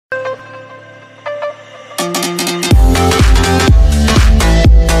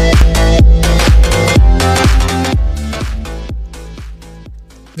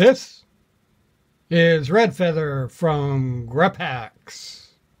This is Redfeather from Grep Haxs.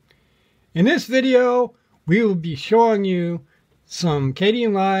 In this video, we will be showing you some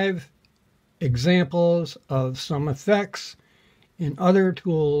Kdenlive examples of some effects and other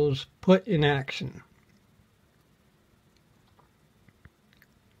tools put in action.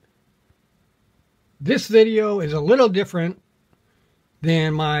 This video is a little different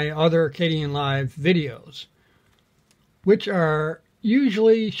than my other Kdenlive videos, which are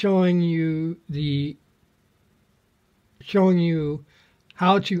usually showing you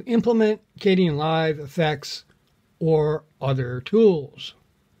how to implement Kdenlive effects or other tools.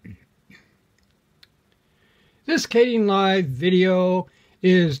 This Kdenlive video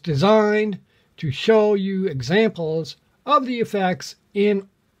is designed to show you examples of the effects in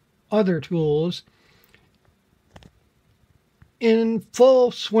other tools in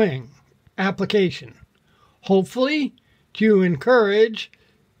full swing application, hopefully to encourage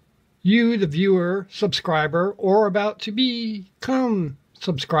you, the viewer, subscriber, or about to become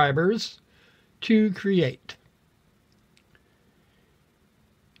subscribers, to create.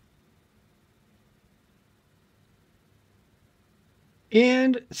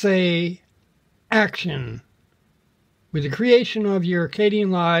 And say action with the creation of your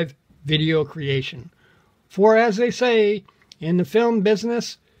Kdenlive video creation. For as they say in the film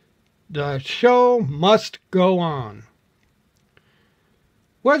business, the show must go on.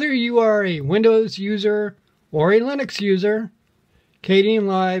 Whether you are a Windows user or a Linux user,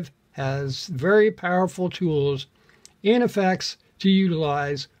 Kdenlive has very powerful tools and effects to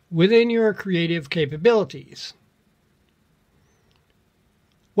utilize within your creative capabilities.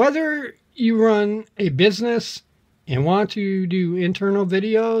 Whether you run a business and want to do internal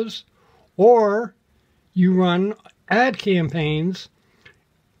videos, or you run ad campaigns,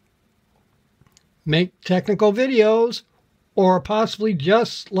 make technical videos, or possibly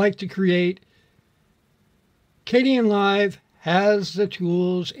just like to create, Kdenlive has the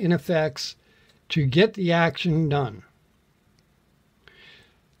tools and effects to get the action done.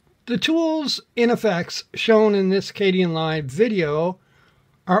 The tools and effects shown in this Kdenlive video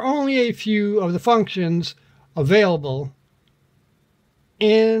are only a few of the functions available,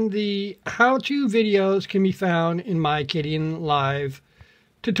 and the how-to videos can be found in my Kdenlive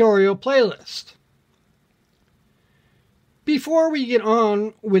tutorial playlist. Before we get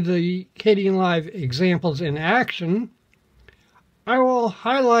on with the Kdenlive examples in action, I will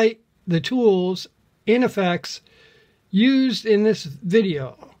highlight the tools and effects used in this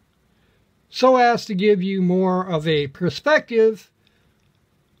video so as to give you more of a perspective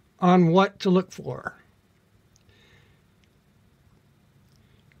on what to look for.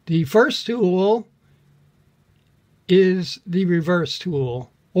 The first tool is the reverse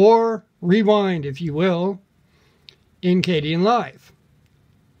tool, or rewind if you will, in Kdenlive.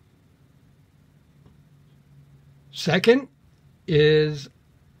 Second is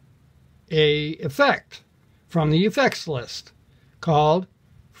a effect from the effects list called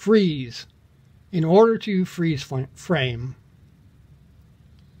freeze, in order to freeze frame.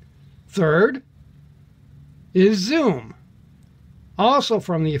 Third is zoom, also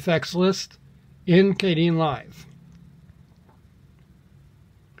from the effects list in Kdenlive.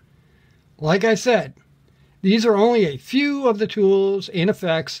 Like I said, these are only a few of the tools and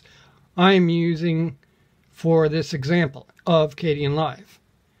effects I'm using for this example of Kdenlive.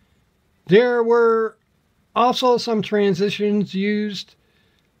 There were also some transitions used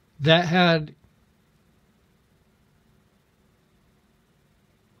that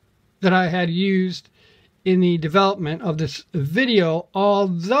I had used in the development of this video,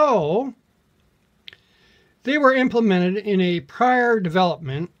 although they were implemented in a prior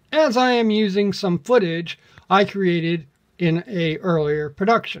development, as I am using some footage I created in an earlier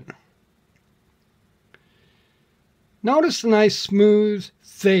production. Notice the nice smooth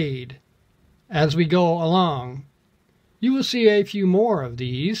fade as we go along. You will see a few more of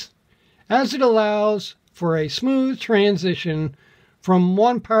these, as it allows for a smooth transition from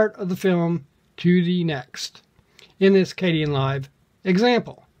one part of the film to the next in this Kdenlive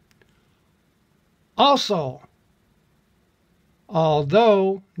example. Also,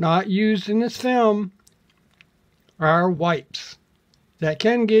 although not used in this film, are wipes that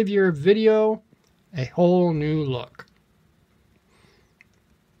can give your video a whole new look.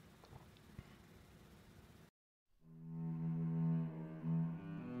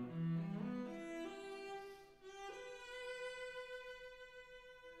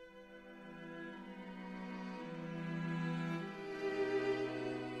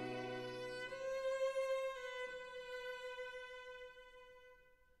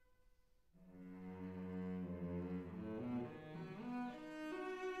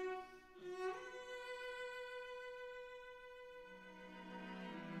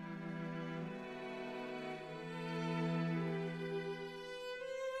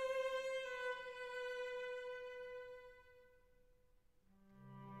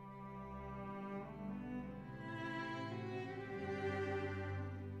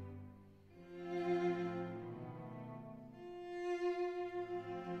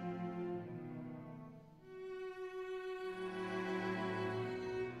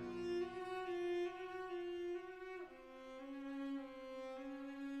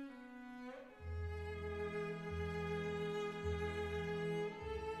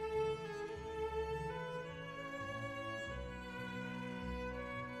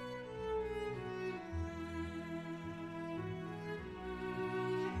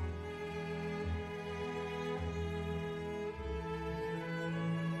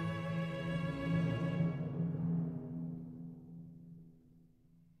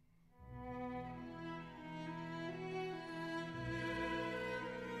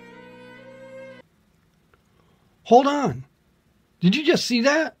 Hold on. Did you just see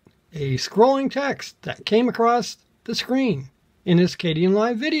that? A scrolling text that came across the screen in this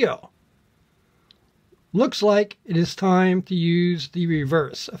Kdenlive video. Looks like it is time to use the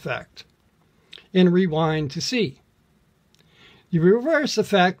reverse effect and rewind to see. The reverse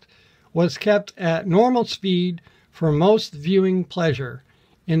effect was kept at normal speed for most viewing pleasure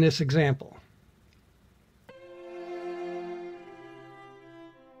in this example.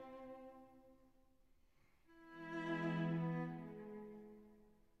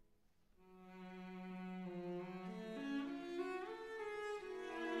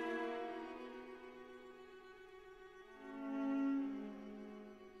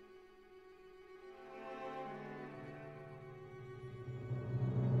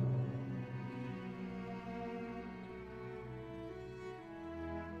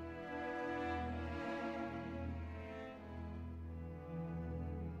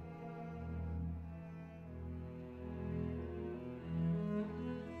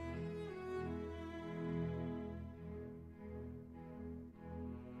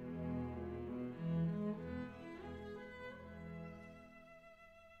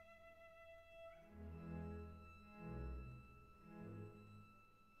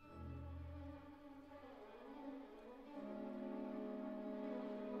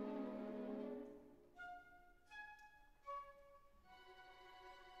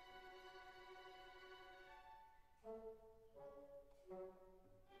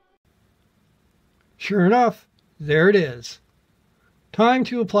 Sure enough, there it is. Time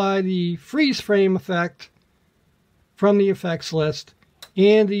to apply the freeze frame effect from the effects list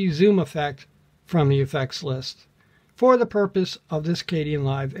and the zoom effect from the effects list for the purpose of this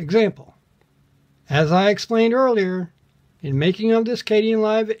Kdenlive example. As I explained earlier, in making of this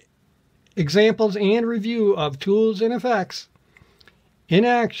Kdenlive examples and review of tools and effects in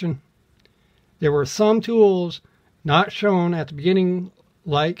action, there were some tools not shown at the beginning,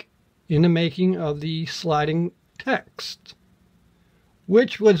 like in the making of the sliding text,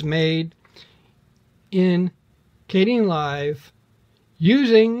 which was made in Kdenlive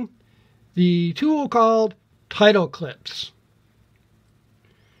using the tool called title clips.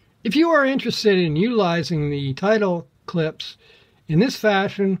 If you are interested in utilizing the title clips in this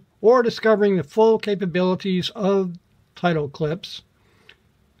fashion or discovering the full capabilities of title clips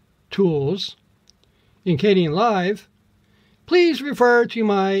tools in Kdenlive, please refer to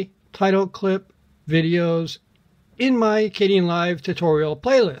my title clip videos in my Kdenlive tutorial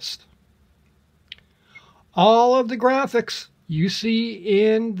playlist. All of the graphics you see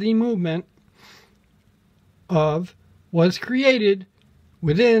in the movement of was created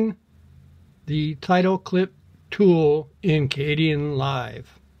within the title clip tool in Kdenlive.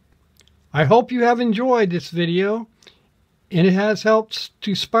 I hope you have enjoyed this video and it has helped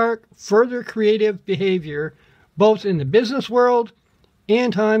to spark further creative behavior both in the business world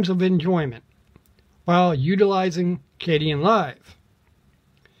and times of enjoyment while utilizing Kdenlive.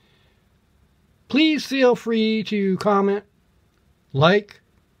 Please feel free to comment, like,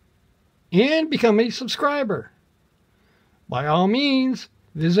 and become a subscriber. By all means,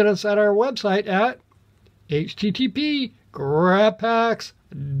 visit us at our website at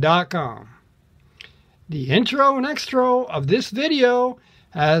http://grephaxs.com. The intro and extro of this video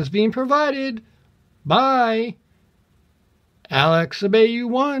has been provided by Alex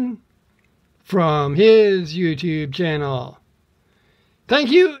Abayu1 from his YouTube channel.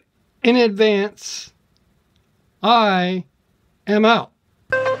 Thank you in advance. I am out.